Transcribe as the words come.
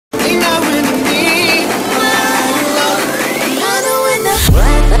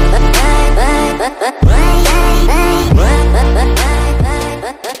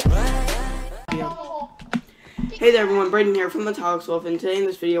Brayden here from AtalicKes, and today in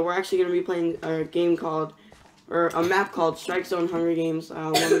this video we're actually going to be playing a game called, or a map called Strike Zone Hunger Games.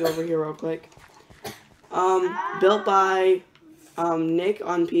 Let me go over here real quick. Built by Nick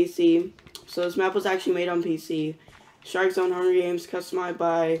on PC. So this map was actually made on PC. Strike Zone Hunger Games, customized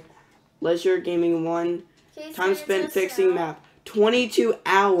by Leisure Gaming 1. Time spent fixing map, 22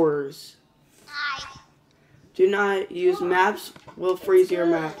 hours. Do not use maps, will freeze your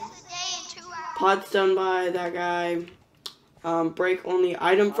map. Pods done by that guy. Break only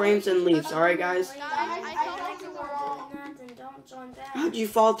item frames and leaves. Alright, guys? How'd you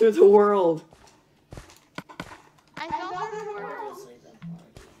fall through the world? I fell through the world.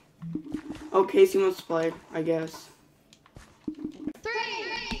 Oh, Casey wants to play, I guess. 3,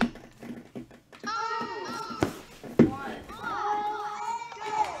 2, 1.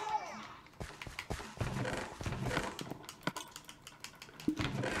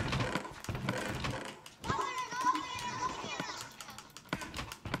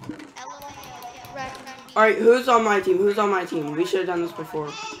 Alright, who's on my team? Who's on my team? We should have done this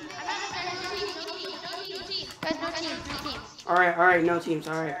before. Alright, no teams.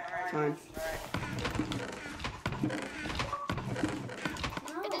 Alright, fine.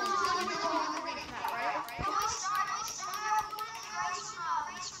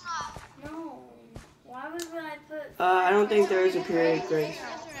 I don't think there is a period grace.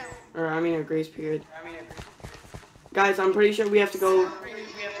 Or, I mean a grace period. Guys, I'm pretty sure we have to go...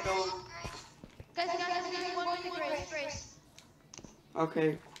 Okay.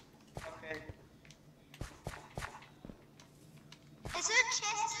 Is there a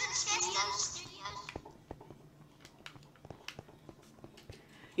chest in studios?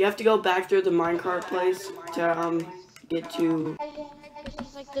 You have to go back through the minecart place to get to. This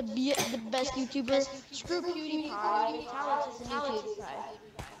is like the best YouTuber. Screw PewDiePie. AtalicKes is a new PewDiePie.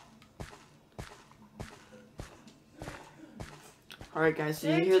 Alright, guys,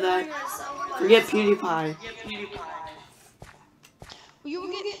 did you hear that? Forget PewDiePie. You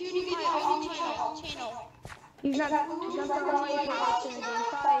will get PewDiePie all channel. He's not going to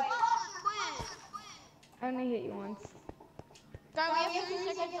I only hit you once. Guys, we have 3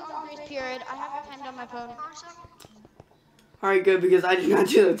 seconds on grace period. I have it timed on my phone. Alright, good, because I did not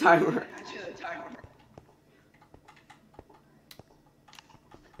do the timer.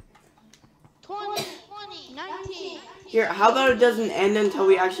 20, 19. Here, how about it doesn't end until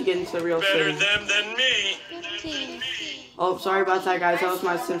we actually get into the real city? Better them than me. 15. Oh, sorry about that, guys. That was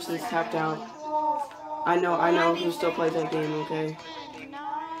my Simpsons tapped out. I know who still plays that game, okay? 9, 8,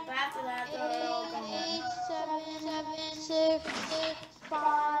 7, 6,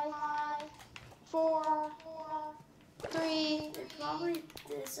 5, 4, 3, 2, 1.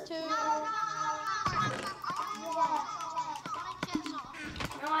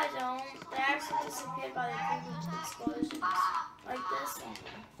 No, I don't. They actually disappeared by the previous explosions. Like this one.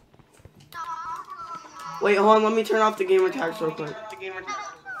 Wait, hold on. Let me turn off the gamer tags real quick.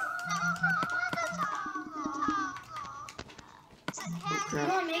 No,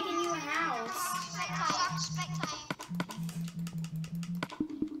 I'm making you a house.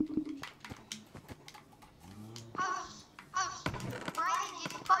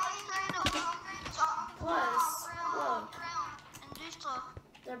 Plus, look.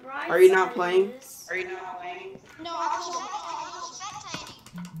 Are you not playing? No, I'm Spectating.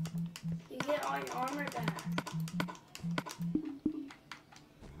 You get all your armor back.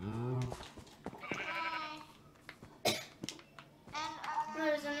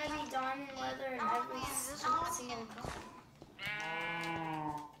 There's gonna be diamond leather in every single car.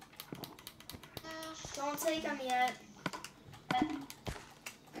 Don't take them yet.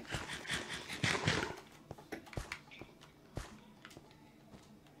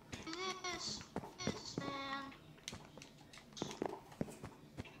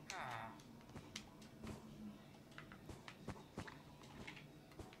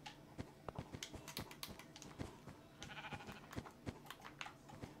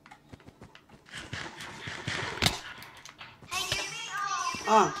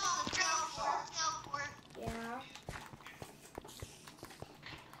 Ah. Yeah.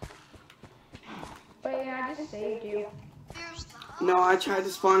 But yeah, I just saved you. No, I tried to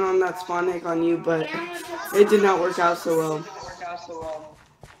spawn on that spawn egg on you, but it did not work out so well.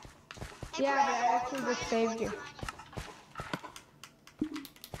 Yeah, but I actually just saved you.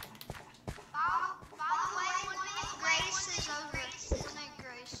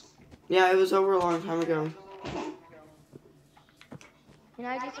 Yeah, it was over a long time ago. And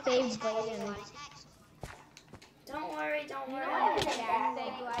I just saved Brayden. Don't worry, don't worry.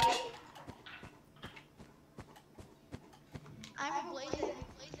 I'm a Blazing.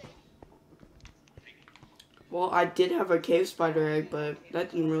 Well, I did have a cave spider egg, but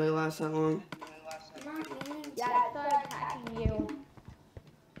that didn't really last that long. Yeah, I started attacking you.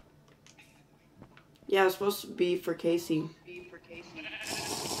 Yeah, it was supposed to be for Casey.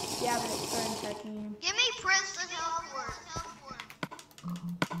 Yeah, but it started attacking you. Give me press to teleport.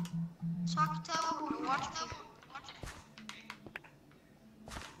 So I can teleport and watch people.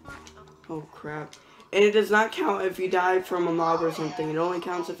 Oh crap. And it does not count if you die from a mob or something. It only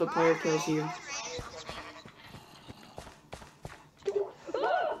counts if a player kills you.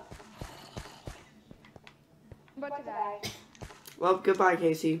 I'm about to die. Well, goodbye,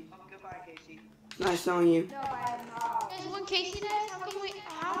 Casey. Nice knowing you. No, I am not. Guys, when Casey dies,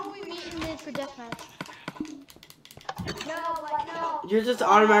 how do we meet in mid for deathmatch? No, like, no. You're just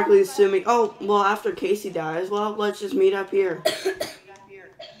automatically assuming, oh, well, after Casey dies, well, let's just meet up here.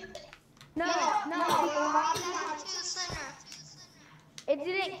 No, no. To the center. It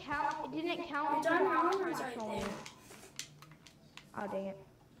didn't count. It didn't count. John Holland's right there. Oh, dang it.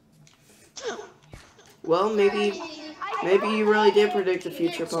 Well, maybe you really did predict the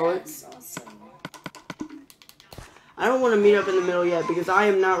future, Poet. I don't want to meet up in the middle yet because I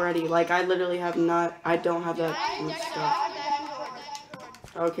am not ready. Like, I literally have not, I don't have that much stuff.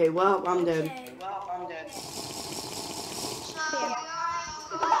 Okay, well, I'm dead.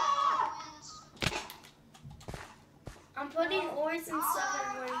 I'm putting ores and stuff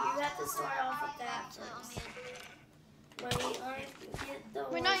everywhere. You have to start off with that first. Wait, let me get the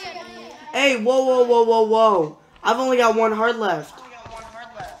ores. Wait, not yet. Hey, whoa. I've only got one heart left.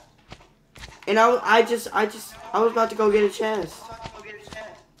 And I was about to go get a chest.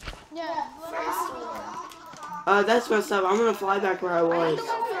 Yeah. That's messed up. I'm gonna fly back where I was. If you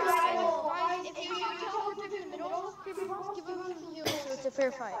teleport to the middle, give him so it's a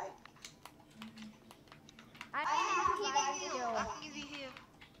fair fight. I can give you heal.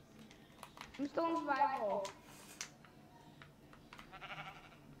 I'm still in survival.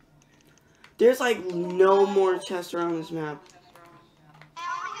 There's like no more chests around this map. Hey, I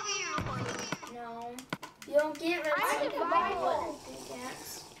want to give you real quick. No. You don't get rid of I'm something survival. like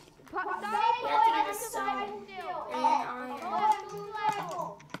pickaxe. You have to get a stone and iron.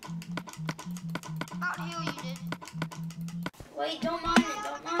 About heal you did. Wait, don't mind it.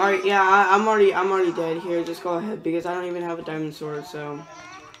 Don't mind it. Alright, yeah, I'm already dead. Here, just go ahead because I don't even have a diamond sword, so.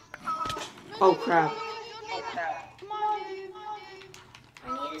 Oh crap. Come on, dude. I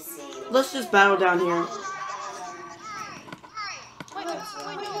need to see. Let's just battle down here. Wait, no.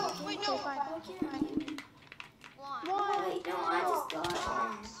 Wait, no, I just got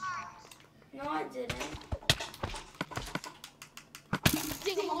one. No, I didn't.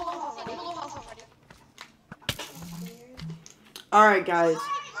 Alright, guys.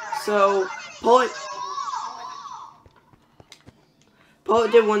 So, Poet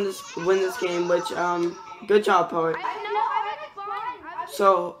did win this game, which, good job, Poet.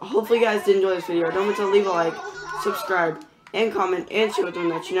 So, hopefully you guys did enjoy this video. Don't forget to leave a like, subscribe, and comment, and share with them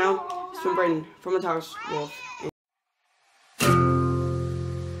that you know. It's been Brayden from AtalicKes Wolf.